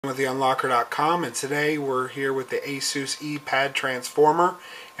With the Unlocker.com, and today we're here with the Asus Eee pad transformer,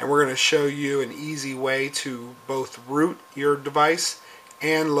 and we're going to show you an easy way to both root your device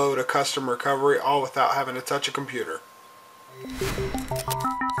and load a custom recovery, all without having to touch a computer.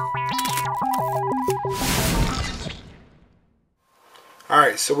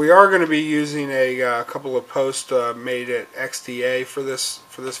 Alright, so we are going to be using a couple of posts made at XDA for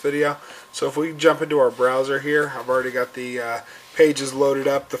this video. So if we jump into our browser here, I've already got the pages loaded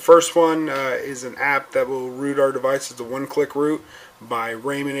up. The first one is an app that will root our device. It's a one-click root by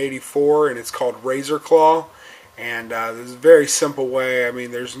Raymond84, and it's called Razorclaw. And there's a very simple way. I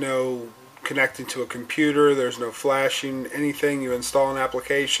mean, there's no connecting to a computer, there's no flashing anything. You install an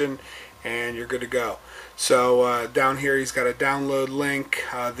application and you're good to go. So down here he's got a download link.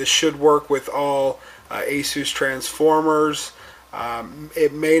 This should work with all Asus Transformers.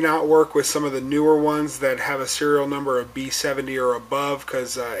 It may not work with some of the newer ones that have a serial number of B70 or above,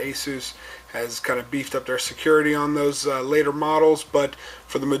 because Asus has kind of beefed up their security on those later models, but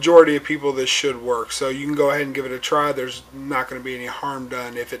for the majority of people this should work. So you can go ahead and give it a try. There's not going to be any harm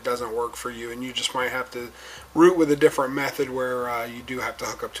done if it doesn't work for you, and you just might have to root with a different method where you do have to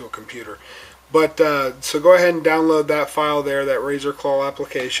hook up to a computer. But so go ahead and download that file there, that Razorclaw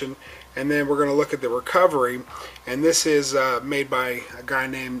application, and then we're going to look at the recovery. And this is made by a guy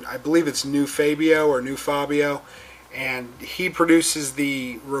named, I believe it's New Fabio, and he produces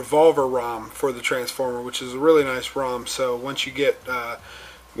the revolver ROM for the transformer, which is a really nice ROM. So once you get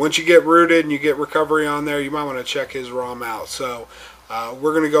rooted and you get recovery on there, you might want to check his ROM out. So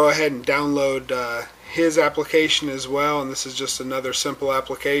we're going to go ahead and download his application as well, and this is just another simple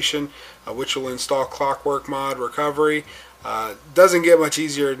application which will install ClockworkMod Recovery. Doesn't get much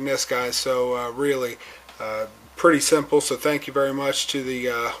easier than this, guys, so really pretty simple. So thank you very much to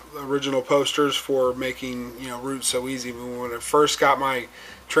the original posters for making root so easy. When I first got my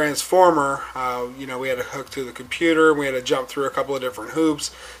transformer, we had to hook to the computer, and we had to jump through a couple of different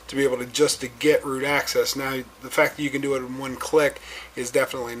hoops to be able to get root access. Now the fact that you can do it in one click is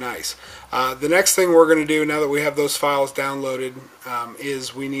definitely nice. The next thing we're going to do, now that we have those files downloaded,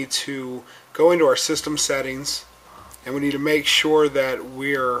 is we need to go into our system settings, and we need to make sure that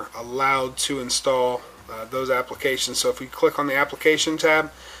we're allowed to install those applications. So if we click on the application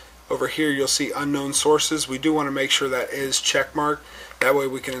tab, over here you'll see unknown sources. We do want to make sure that is checkmarked. That way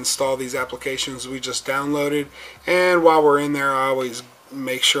we can install these applications we just downloaded. And while we're in there, I always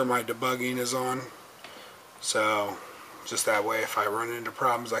make sure my debugging is on. So just that way, if I run into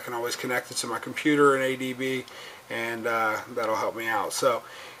problems, I can always connect it to my computer in ADB, and that'll help me out. So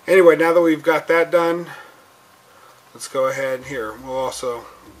anyway, now that we've got that done, let's go ahead here. We'll also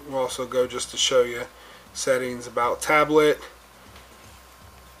go just to show you settings, about tablet,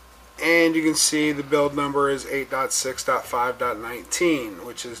 and you can see the build number is 8.6.5.19,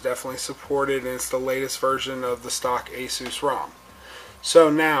 which is definitely supported, and it's the latest version of the stock Asus ROM. So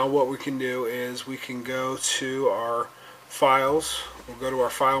now what we can do is we can go to our files. We'll go to our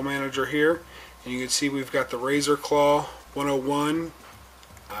file manager here, and you can see we've got the Razorclaw 101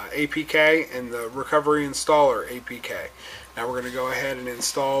 APK and the Recovery Installer APK. Now we're going to go ahead and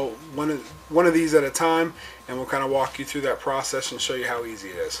install one of these at a time, and we'll kind of walk you through that process and show you how easy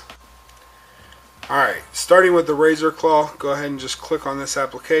it is. Alright, starting with the Razorclaw, go ahead and just click on this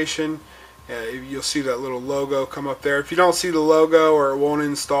application. You'll see that little logo come up there. If you don't see the logo or it won't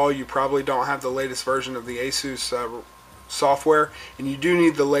install, you probably don't have the latest version of the Asus software, and you do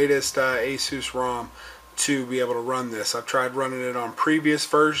need the latest Asus ROM to be able to run this. I've tried running it on previous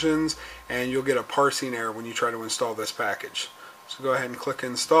versions, and you'll get a parsing error when you try to install this package. So go ahead and click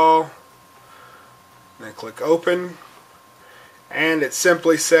install, then click open, and it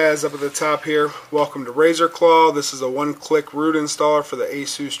simply says up at the top here, welcome to Razorclaw. This is a one-click root installer for the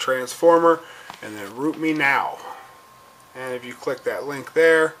Asus Transformer, and then root me now. And if you click that link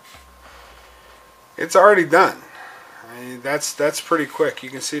there, it's already done. I mean, that's pretty quick. You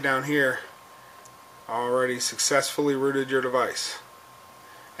can see down here, already successfully rooted your device,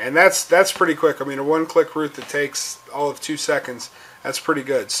 and that's pretty quick. I mean, a one-click root that takes all of 2 seconds, that's pretty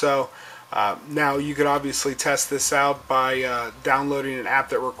good. So now you could obviously test this out by downloading an app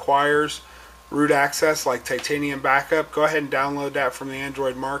that requires root access, like Titanium Backup. Go ahead and download that from the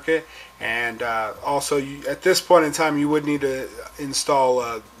Android market, and also at this point in time you would need to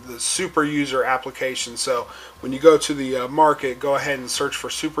install the Super User application. So when you go to the market, go ahead and search for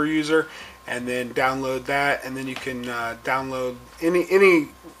Super User, and then download that, and then you can download any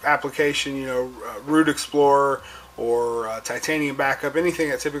application, Root Explorer or Titanium Backup, anything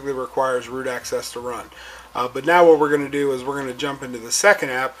that typically requires root access to run. But now what we're going to do is we're going to jump into the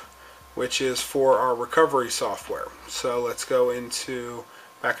second app, which is for our recovery software. So let's go into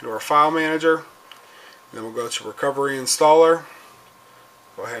back into our file manager, and then we'll go to Recovery Installer.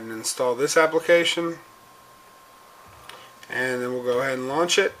 Go ahead and install this application, and then we'll go ahead and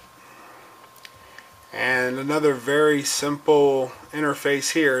launch it. And another very simple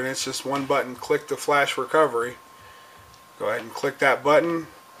interface here, and it's just one button, click to flash recovery. Go ahead and click that button.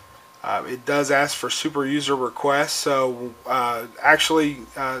 It does ask for super user requests, so actually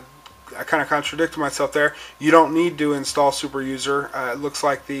I kind of contradicted myself there. You don't need to install super user. It looks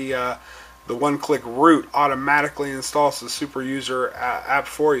like the one-click root automatically installs the super user app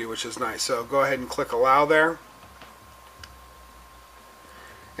for you, which is nice. So go ahead and click allow there,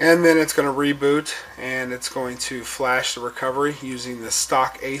 and then it's going to reboot, and it's going to flash the recovery using the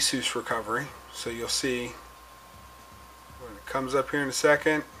stock Asus recovery. So you'll see when it comes up here in a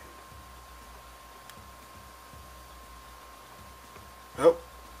second. Nope,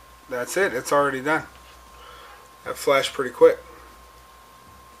 that's it. It's already done. That flashed pretty quick.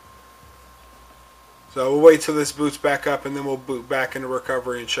 So we'll wait till this boots back up, and then we'll boot back into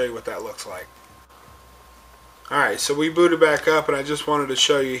recovery and show you what that looks like. Alright, so we booted back up, and I just wanted to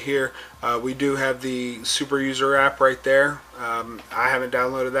show you here, we do have the super user app right there. I haven't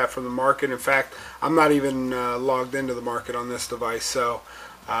downloaded that from the market. In fact, I'm not even logged into the market on this device, so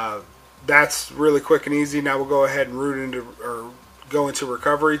that's really quick and easy. Now we'll go ahead and root into, or go into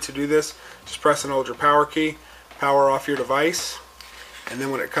recovery. To do this, just press and hold your power key, power off your device, and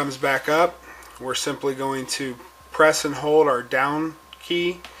then when it comes back up, we're simply going to press and hold our down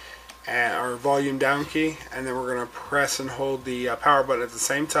key, and our volume down key, and then we're going to press and hold the power button at the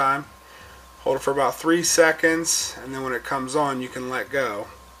same time. Hold it for about 3 seconds, and then when it comes on, you can let go.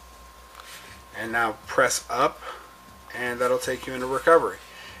 And now press up, and that'll take you into recovery.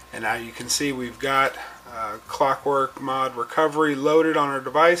 And now you can see we've got ClockworkMod Recovery loaded on our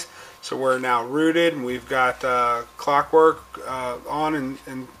device. So we're now rooted, and we've got Clockwork on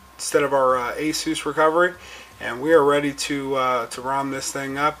instead of our Asus recovery. And we are ready to ROM this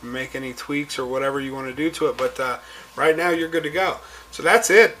thing up and make any tweaks or whatever you want to do to it. But right now you're good to go. So that's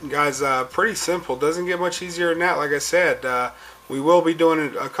it, guys. Pretty simple. Doesn't get much easier than that. Like I said, we will be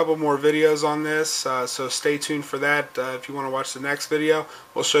doing a couple more videos on this, so stay tuned for that. If you want to watch the next video,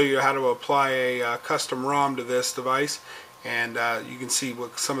 we'll show you how to apply a custom ROM to this device, and you can see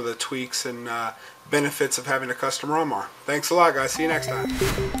what some of the tweaks and benefits of having a custom ROM are. Thanks a lot, guys. See you next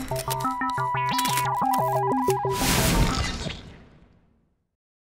time.